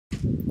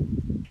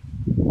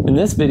In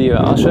this video,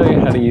 I'll show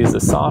you how to use a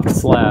soft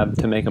slab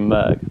to make a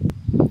mug.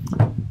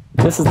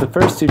 This is the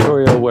first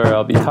tutorial where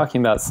I'll be talking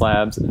about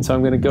slabs, and so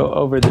I'm going to go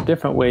over the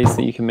different ways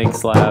that you can make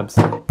slabs,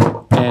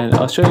 and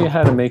I'll show you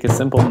how to make a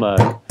simple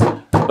mug.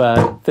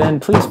 But then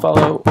please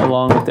follow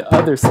along with the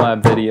other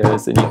slab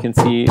videos, and you can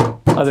see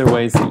other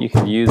ways that you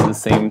can use the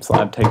same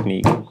slab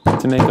technique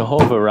to make a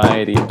whole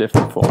variety of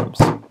different forms.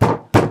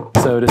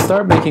 So to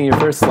start making your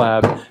first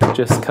slab,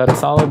 just cut a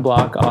solid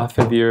block off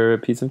of your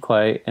piece of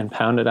clay and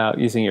pound it out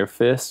using your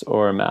fist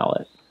or a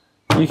mallet.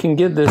 You can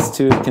get this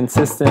to a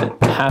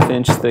consistent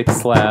half-inch thick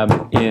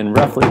slab in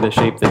roughly the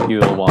shape that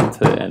you'll want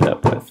to end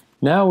up with.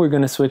 Now we're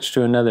going to switch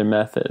to another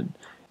method.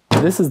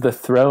 This is the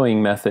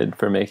throwing method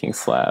for making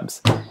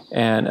slabs.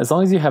 And as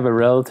long as you have a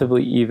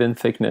relatively even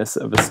thickness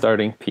of a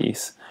starting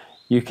piece,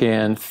 you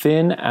can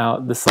thin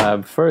out the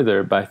slab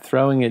further by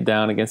throwing it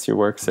down against your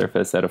work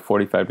surface at a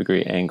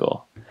 45-degree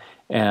angle.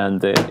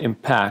 And the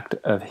impact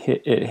of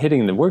it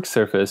hitting the work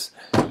surface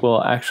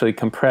will actually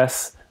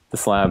compress the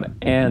slab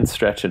and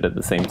stretch it at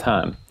the same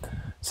time.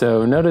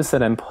 So notice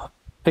that I'm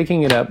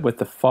picking it up with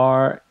the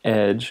far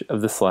edge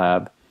of the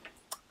slab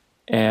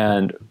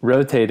and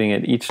rotating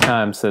it each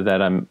time so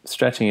that I'm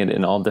stretching it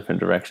in all different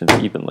directions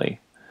evenly.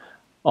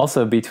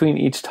 Also, between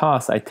each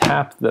toss, I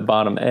tap the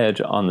bottom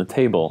edge on the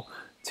table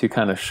to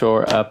kind of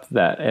shore up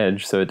that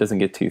edge so it doesn't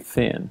get too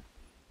thin.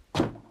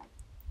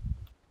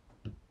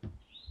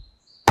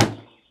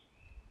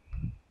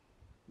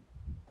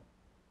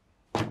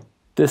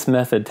 This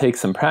method takes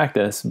some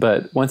practice,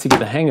 but once you get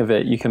the hang of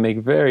it, you can make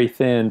very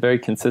thin, very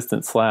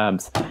consistent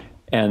slabs,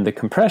 and the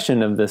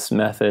compression of this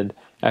method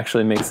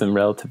actually makes them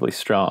relatively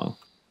strong.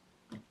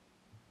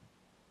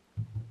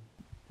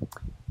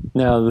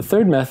 Now, the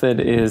third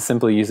method is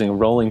simply using a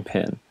rolling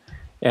pin,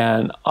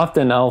 and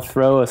often I'll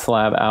throw a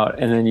slab out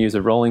and then use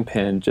a rolling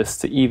pin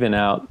just to even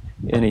out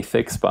any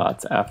thick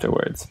spots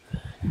afterwards.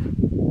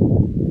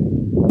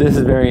 This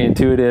is very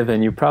intuitive,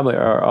 and you probably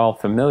are all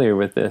familiar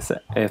with this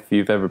if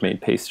you've ever made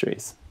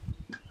pastries.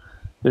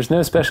 There's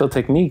no special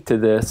technique to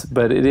this,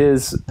 but it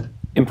is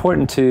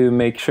important to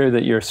make sure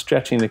that you're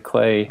stretching the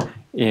clay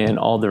in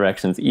all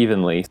directions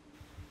evenly.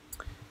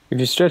 If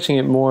you're stretching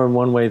it more in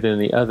one way than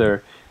the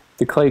other,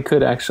 the clay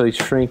could actually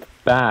shrink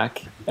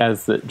back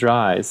as it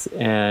dries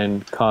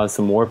and cause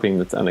some warping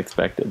that's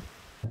unexpected.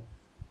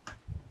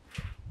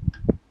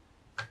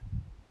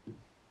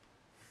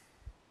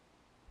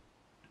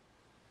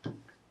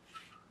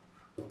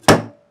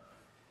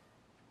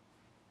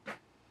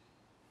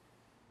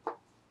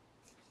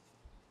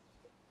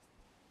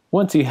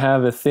 Once you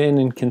have a thin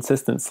and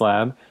consistent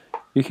slab,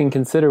 you can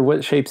consider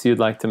what shapes you'd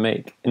like to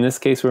make. In this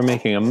case, we're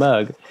making a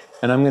mug,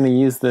 and I'm going to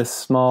use this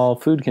small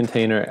food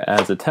container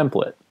as a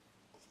template.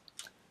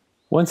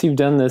 Once you've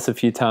done this a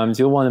few times,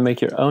 you'll want to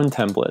make your own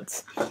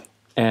templates.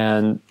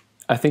 And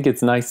I think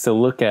it's nice to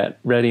look at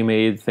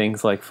ready-made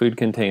things like food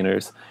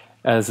containers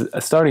as a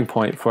starting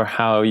point for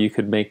how you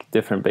could make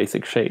different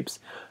basic shapes.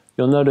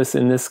 You'll notice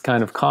in this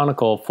kind of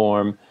conical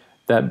form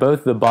that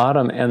both the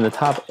bottom and the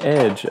top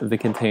edge of the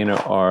container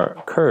are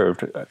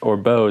curved or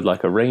bowed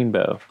like a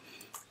rainbow.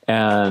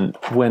 And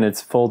when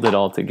it's folded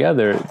all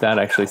together, that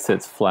actually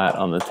sits flat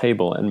on the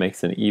table and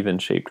makes an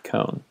even-shaped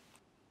cone.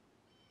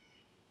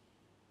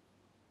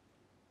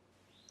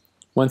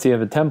 Once you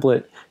have a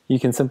template, you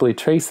can simply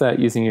trace that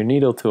using your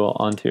needle tool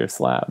onto your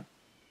slab.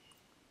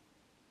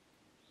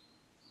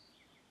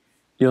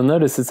 You'll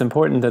notice it's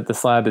important that the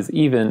slab is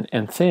even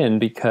and thin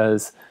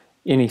because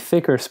any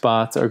thicker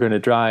spots are going to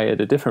dry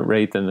at a different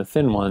rate than the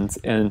thin ones,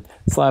 and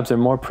slabs are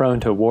more prone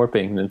to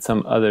warping than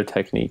some other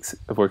techniques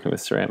of working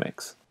with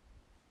ceramics.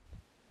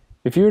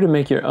 If you were to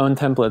make your own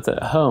templates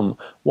at home,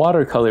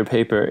 watercolor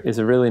paper is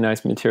a really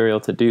nice material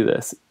to do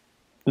this.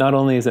 Not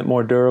only is it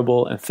more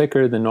durable and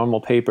thicker than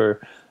normal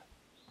paper,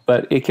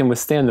 but it can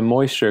withstand the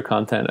moisture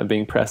content of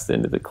being pressed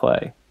into the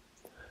clay.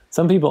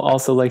 Some people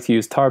also like to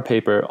use tar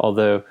paper,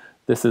 although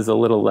this is a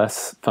little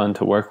less fun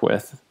to work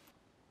with.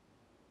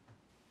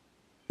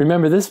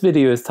 Remember, this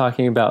video is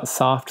talking about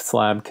soft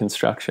slab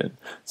construction.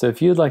 So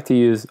if you'd like to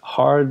use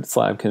hard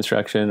slab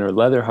construction or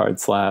leather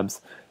hard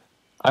slabs,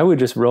 I would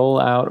just roll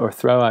out or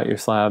throw out your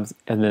slabs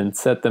and then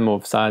set them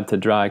aside to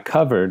dry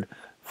covered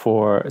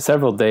for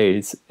several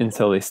days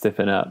until they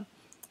stiffen up.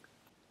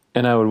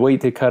 And I would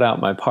wait to cut out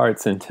my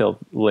parts until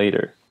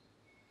later.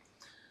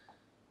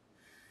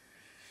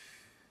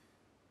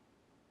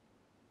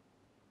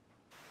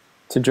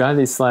 To dry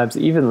these slabs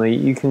evenly,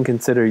 you can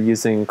consider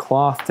using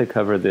cloth to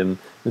cover them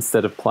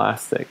instead of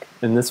plastic,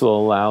 and this will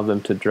allow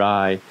them to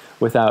dry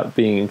without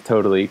being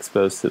totally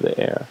exposed to the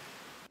air.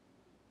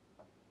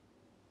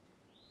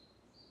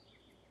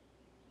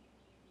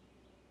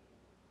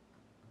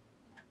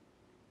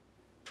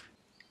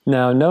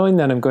 Now, knowing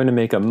that I'm going to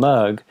make a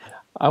mug,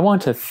 I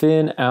want to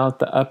thin out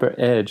the upper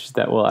edge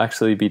that will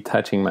actually be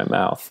touching my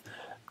mouth.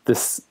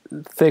 This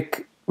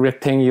thick,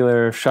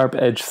 rectangular,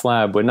 sharp-edged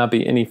slab would not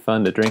be any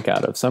fun to drink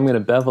out of, so I'm going to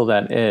bevel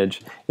that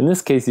edge, in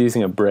this case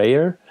using a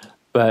brayer,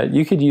 but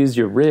you could use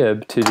your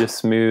rib to just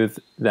smooth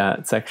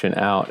that section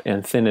out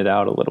and thin it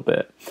out a little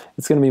bit.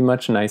 It's going to be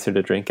much nicer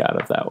to drink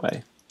out of that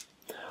way.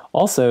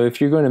 Also, if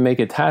you're going to make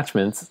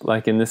attachments,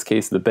 like in this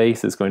case the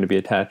base is going to be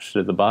attached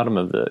to the bottom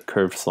of the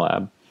curved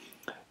slab,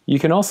 you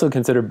can also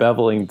consider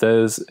beveling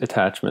those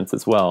attachments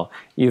as well,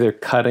 either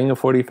cutting a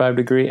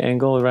 45-degree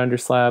angle around your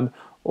slab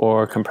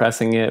or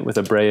compressing it with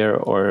a brayer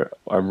or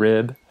a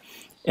rib.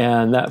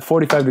 And that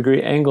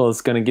 45-degree angle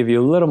is going to give you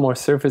a little more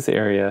surface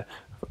area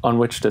on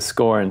which to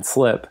score and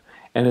slip,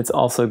 and it's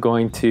also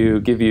going to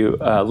give you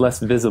a less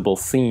visible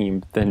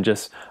seam than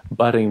just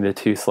butting the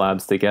two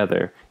slabs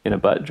together in a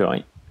butt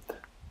joint.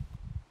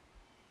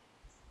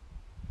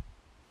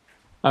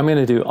 I'm going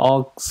to do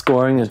all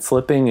scoring and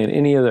slipping and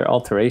any other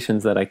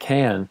alterations that I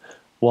can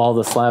while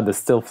the slab is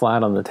still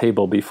flat on the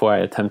table before I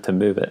attempt to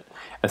move it.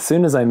 As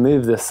soon as I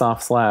move this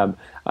soft slab,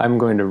 I'm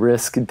going to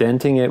risk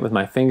denting it with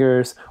my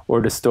fingers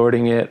or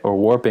distorting it or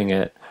warping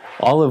it,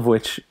 all of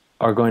which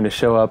are going to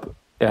show up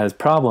as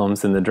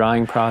problems in the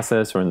drying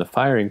process or in the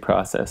firing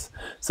process.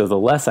 So the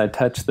less I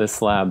touch this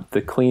slab,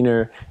 the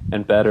cleaner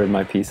and better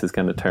my piece is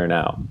going to turn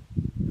out.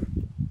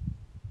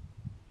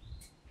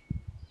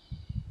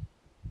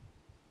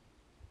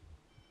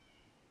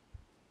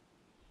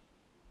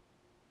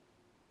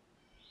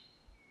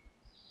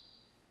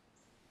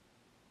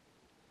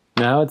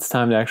 Now it's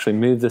time to actually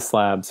move the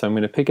slab, so I'm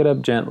going to pick it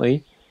up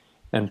gently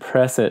and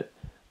press it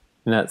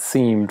in that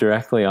seam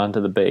directly onto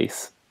the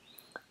base.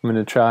 I'm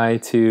going to try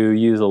to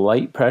use a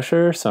light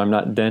pressure so I'm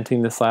not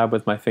denting the slab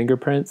with my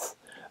fingerprints,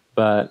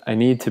 but I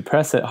need to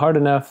press it hard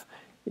enough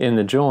in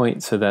the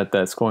joint so that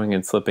that scoring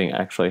and slipping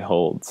actually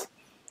holds.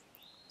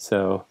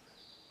 So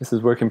this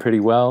is working pretty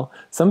well.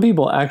 Some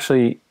people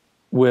actually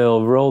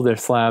will roll their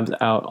slabs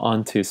out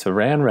onto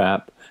saran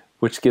wrap,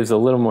 which gives a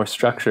little more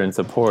structure and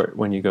support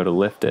when you go to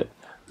lift it.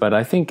 But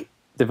I think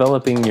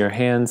developing your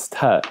hand's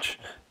touch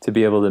to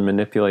be able to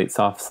manipulate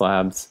soft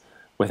slabs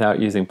without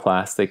using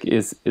plastic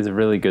is a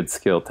really good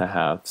skill to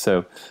have.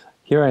 So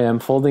here I am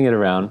folding it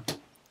around,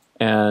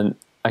 and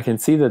I can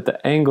see that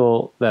the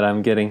angle that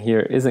I'm getting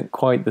here isn't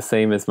quite the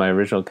same as my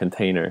original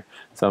container.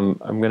 So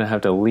I'm going to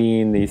have to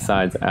lean these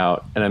sides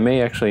out, and I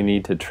may actually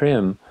need to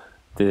trim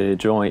the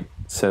joint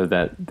so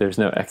that there's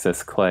no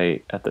excess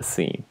clay at the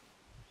seam.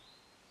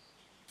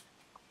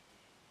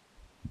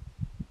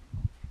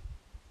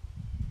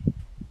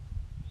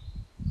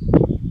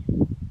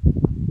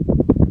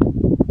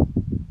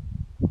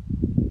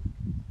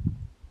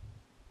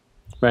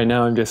 Right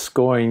now I'm just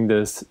scoring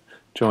those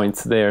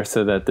joints there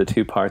so that the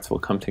two parts will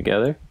come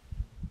together.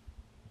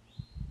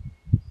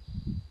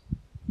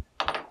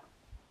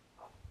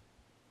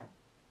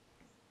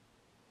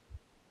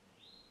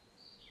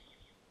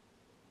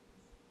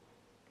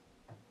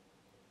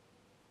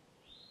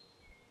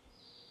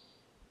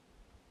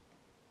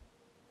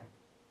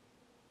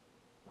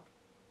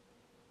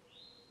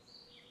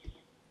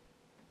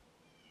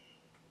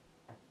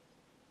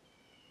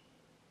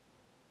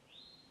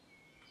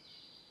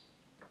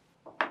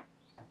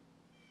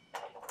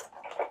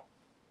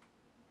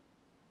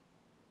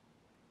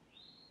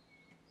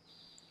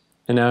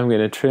 And now I'm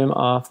going to trim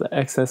off the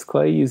excess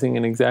clay using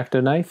an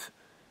X-Acto knife.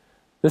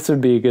 This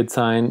would be a good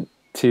sign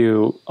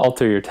to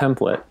alter your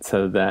template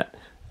so that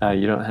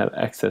you don't have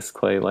excess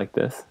clay like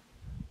this.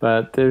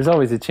 But there's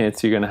always a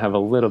chance you're going to have a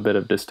little bit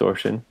of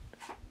distortion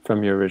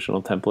from your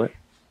original template.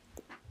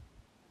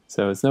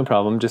 So it's no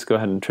problem, just go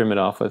ahead and trim it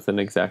off with an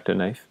X-Acto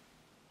knife.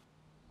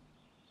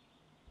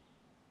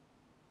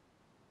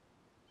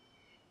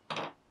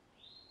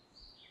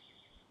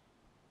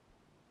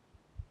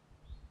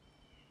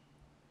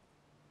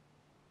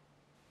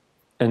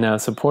 And now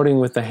supporting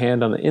with the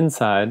hand on the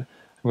inside,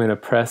 I'm going to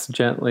press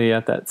gently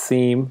at that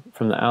seam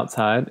from the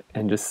outside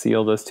and just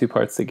seal those two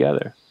parts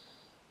together.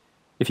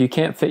 If you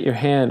can't fit your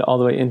hand all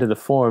the way into the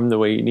form the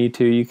way you need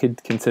to, you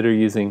could consider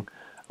using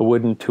a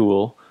wooden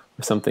tool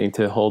or something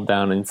to hold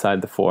down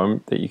inside the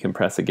form that you can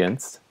press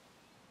against.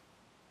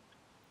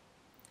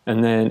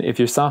 And then if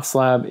your soft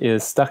slab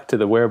is stuck to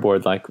the wear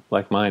board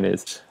like mine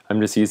is, I'm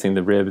just using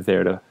the rib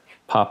there to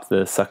pop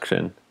the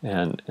suction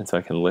and so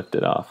I can lift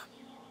it off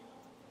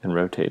and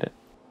rotate it.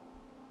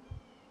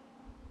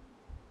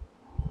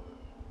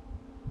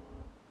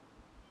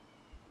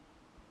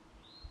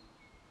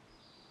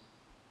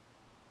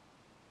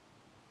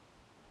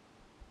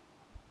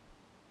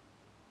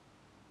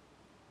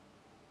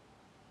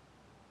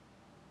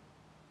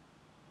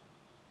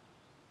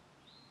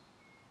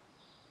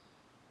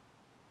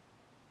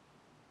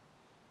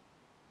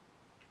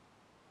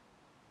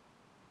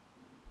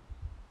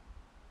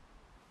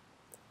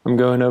 I'm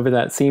going over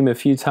that seam a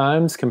few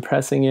times,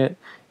 compressing it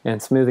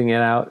and smoothing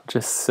it out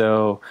just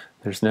so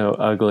there's no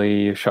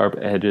ugly, sharp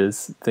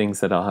edges, things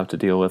that I'll have to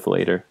deal with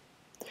later.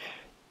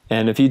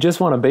 And if you just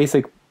want a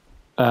basic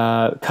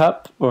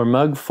cup or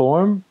mug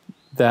form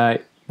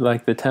that,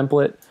 like the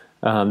template,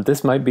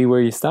 this might be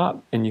where you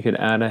stop, and you could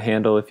add a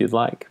handle if you'd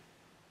like.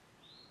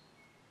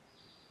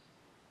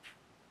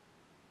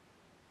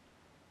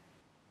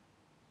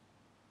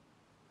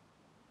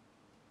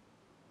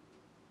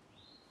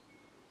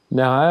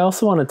 Now I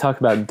also want to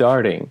talk about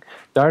darting.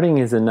 Darting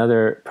is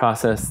another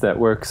process that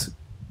works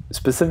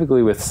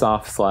specifically with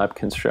soft slab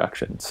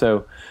construction.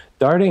 So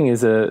Darting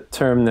is a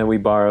term that we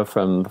borrow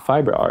from the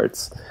fiber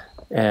arts,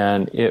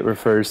 and it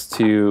refers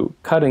to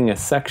cutting a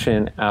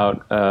section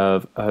out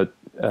of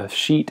a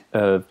sheet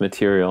of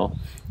material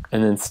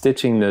and then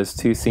stitching those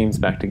two seams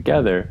back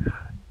together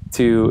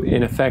to,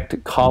 in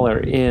effect, collar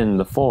in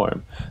the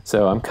form.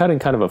 So I'm cutting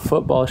kind of a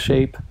football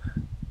shape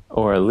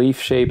or a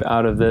leaf shape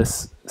out of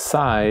this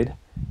side,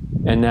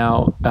 and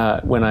now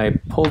when I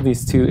pull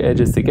these two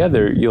edges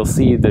together, you'll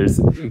see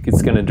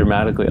it's going to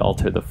dramatically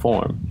alter the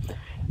form.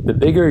 The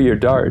bigger your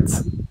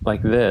darts,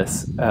 like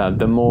this,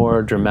 the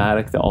more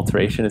dramatic the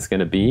alteration is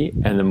going to be,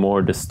 and the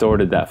more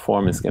distorted that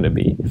form is going to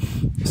be.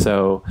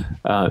 So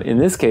in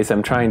this case,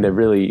 I'm trying to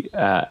really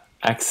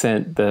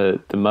accent the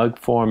mug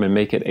form and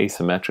make it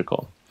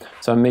asymmetrical.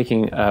 So I'm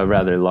making a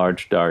rather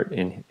large dart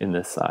in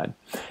this side.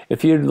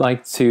 If you'd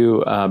like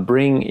to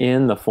bring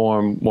in the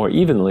form more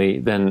evenly,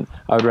 then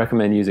I would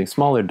recommend using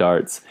smaller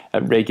darts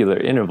at regular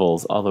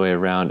intervals all the way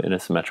around in a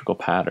symmetrical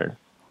pattern.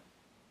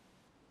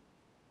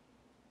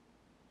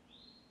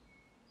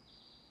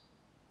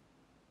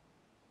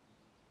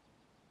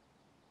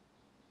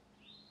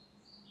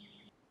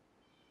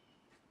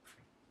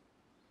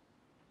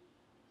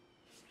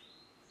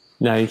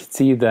 Now you can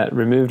see that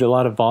removed a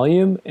lot of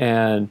volume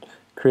and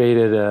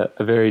created a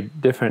very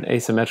different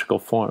asymmetrical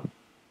form.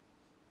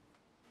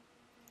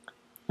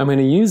 I'm going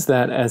to use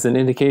that as an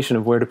indication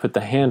of where to put the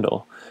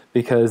handle,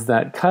 because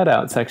that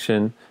cutout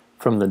section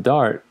from the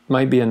dart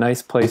might be a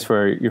nice place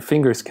where your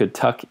fingers could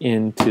tuck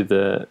into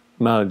the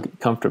mug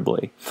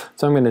comfortably.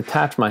 So I'm going to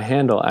attach my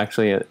handle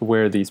actually at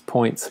where these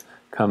points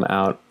come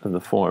out of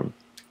the form.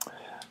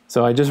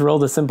 So I just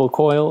rolled a simple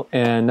coil,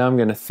 and now I'm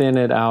going to thin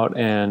it out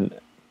and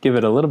give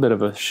it a little bit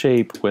of a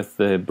shape with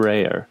the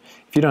brayer.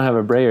 If you don't have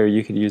a brayer,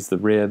 you could use the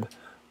rib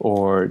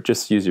or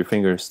just use your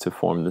fingers to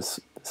form this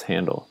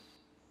handle.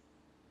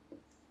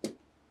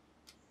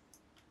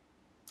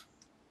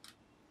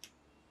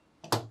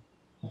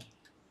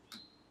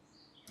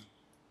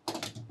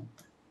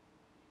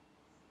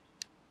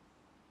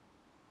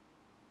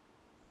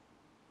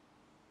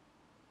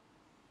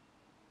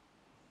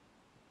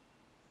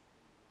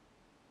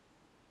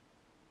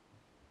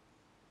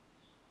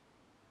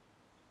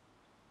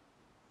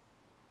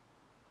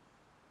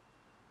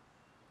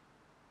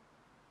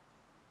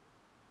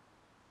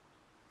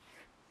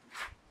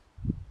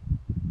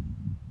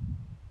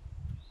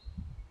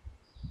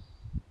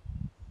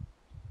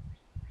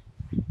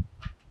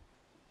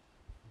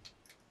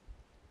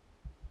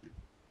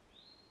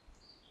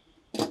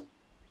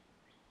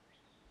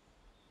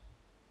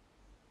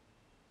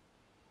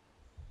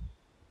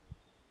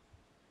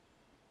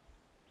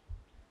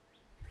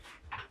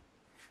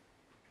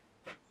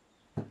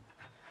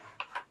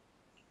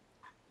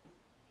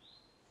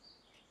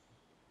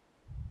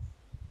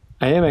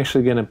 I am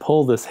actually going to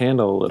pull this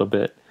handle a little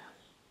bit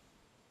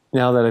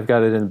now that I've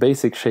got it in the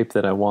basic shape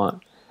that I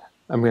want.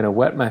 I'm going to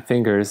wet my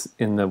fingers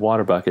in the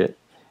water bucket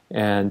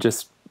and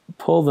just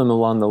pull them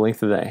along the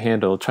length of that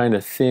handle, trying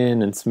to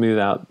thin and smooth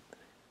out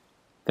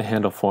the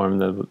handle form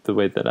the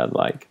way that I'd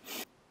like.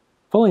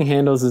 Pulling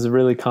handles is a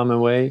really common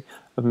way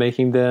of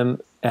making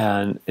them,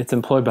 and it's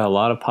employed by a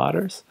lot of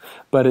potters,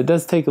 but it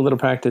does take a little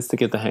practice to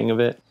get the hang of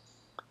it.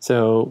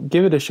 So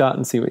give it a shot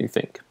and see what you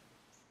think.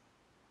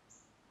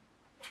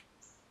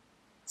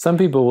 Some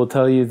people will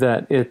tell you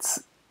that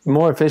it's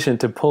more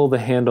efficient to pull the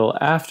handle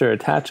after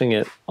attaching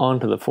it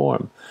onto the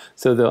form.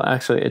 So they'll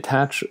actually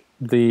attach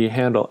the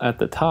handle at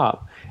the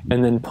top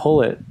and then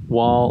pull it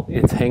while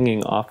it's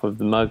hanging off of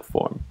the mug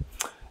form.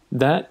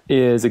 That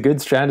is a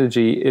good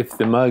strategy if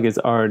the mug is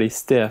already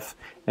stiff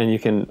and you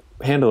can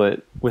handle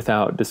it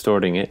without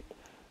distorting it.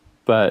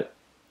 But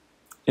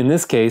in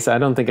this case, I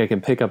don't think I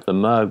can pick up the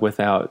mug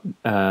without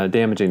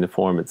damaging the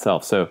form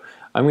itself. So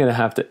I'm going to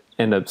have to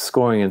end up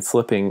scoring and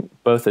slipping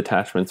both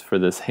attachments for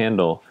this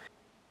handle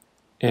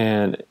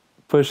and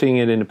pushing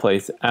it into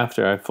place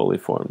after I've fully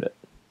formed it.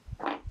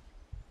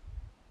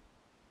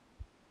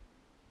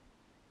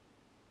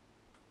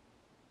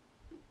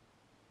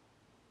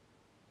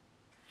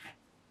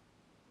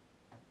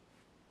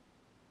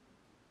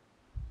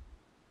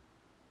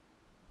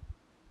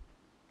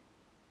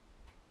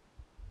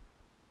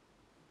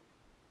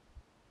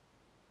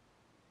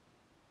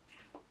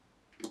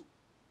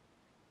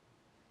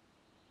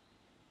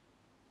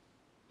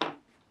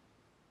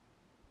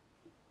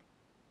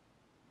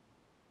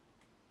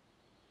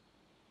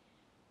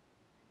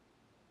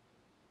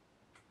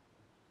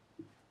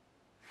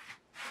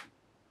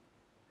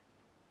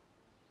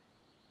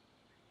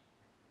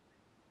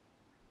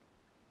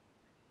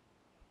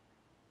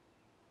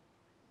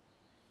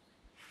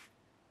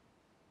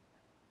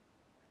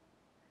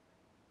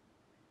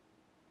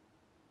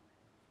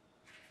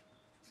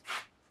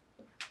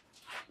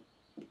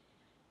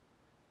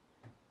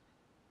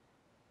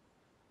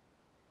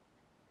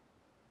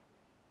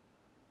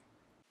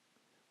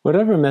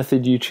 Whatever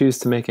method you choose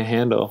to make a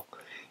handle,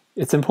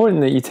 it's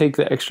important that you take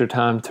the extra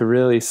time to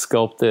really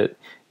sculpt it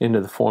into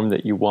the form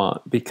that you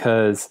want,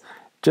 because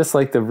just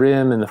like the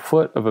rim and the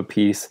foot of a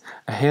piece,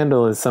 a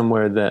handle is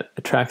somewhere that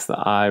attracts the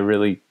eye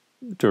really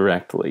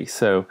directly.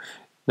 So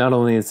not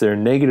only is there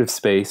negative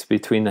space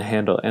between the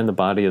handle and the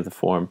body of the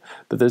form,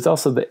 but there's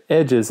also the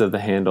edges of the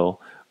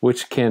handle,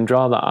 which can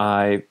draw the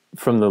eye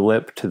from the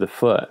lip to the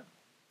foot,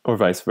 or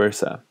vice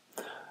versa.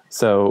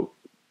 So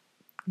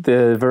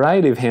the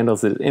variety of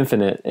handles is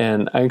infinite,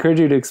 and I encourage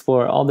you to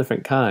explore all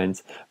different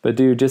kinds, but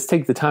do just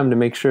take the time to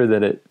make sure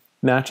that it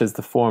matches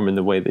the form in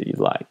the way that you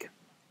like.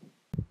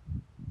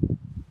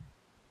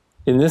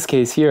 In this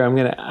case here, I'm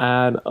going to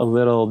add a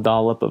little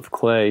dollop of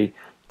clay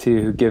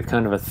to give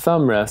kind of a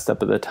thumb rest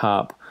up at the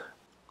top,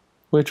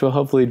 which will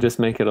hopefully just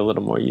make it a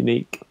little more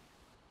unique.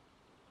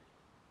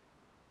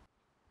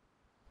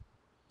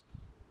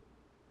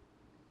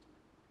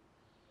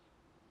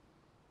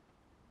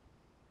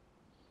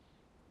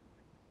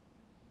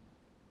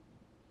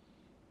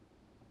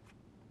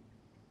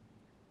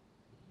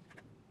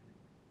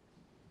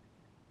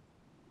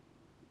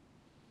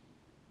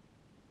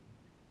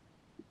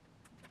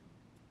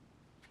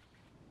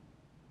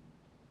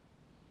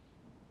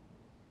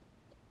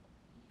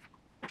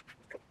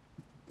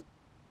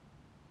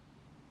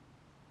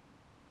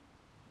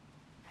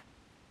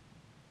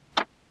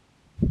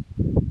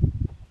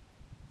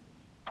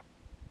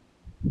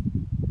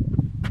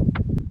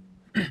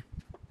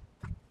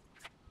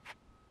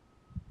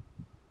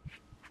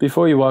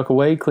 Before you walk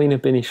away, clean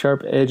up any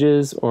sharp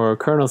edges or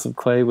kernels of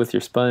clay with your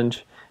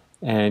sponge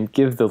and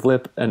give the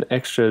lip an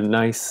extra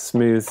nice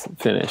smooth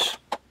finish.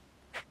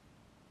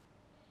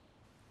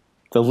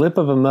 The lip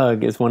of a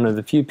mug is one of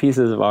the few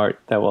pieces of art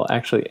that will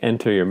actually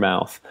enter your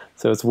mouth,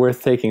 so it's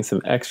worth taking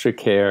some extra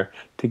care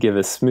to give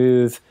a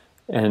smooth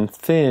and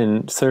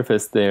thin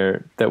surface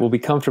there that will be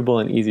comfortable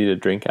and easy to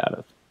drink out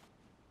of.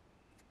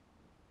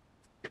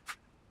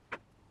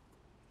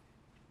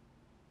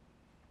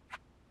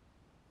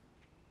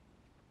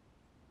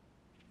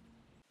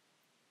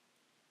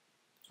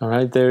 All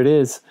right, there it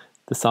is,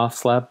 the soft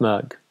slab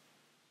mug.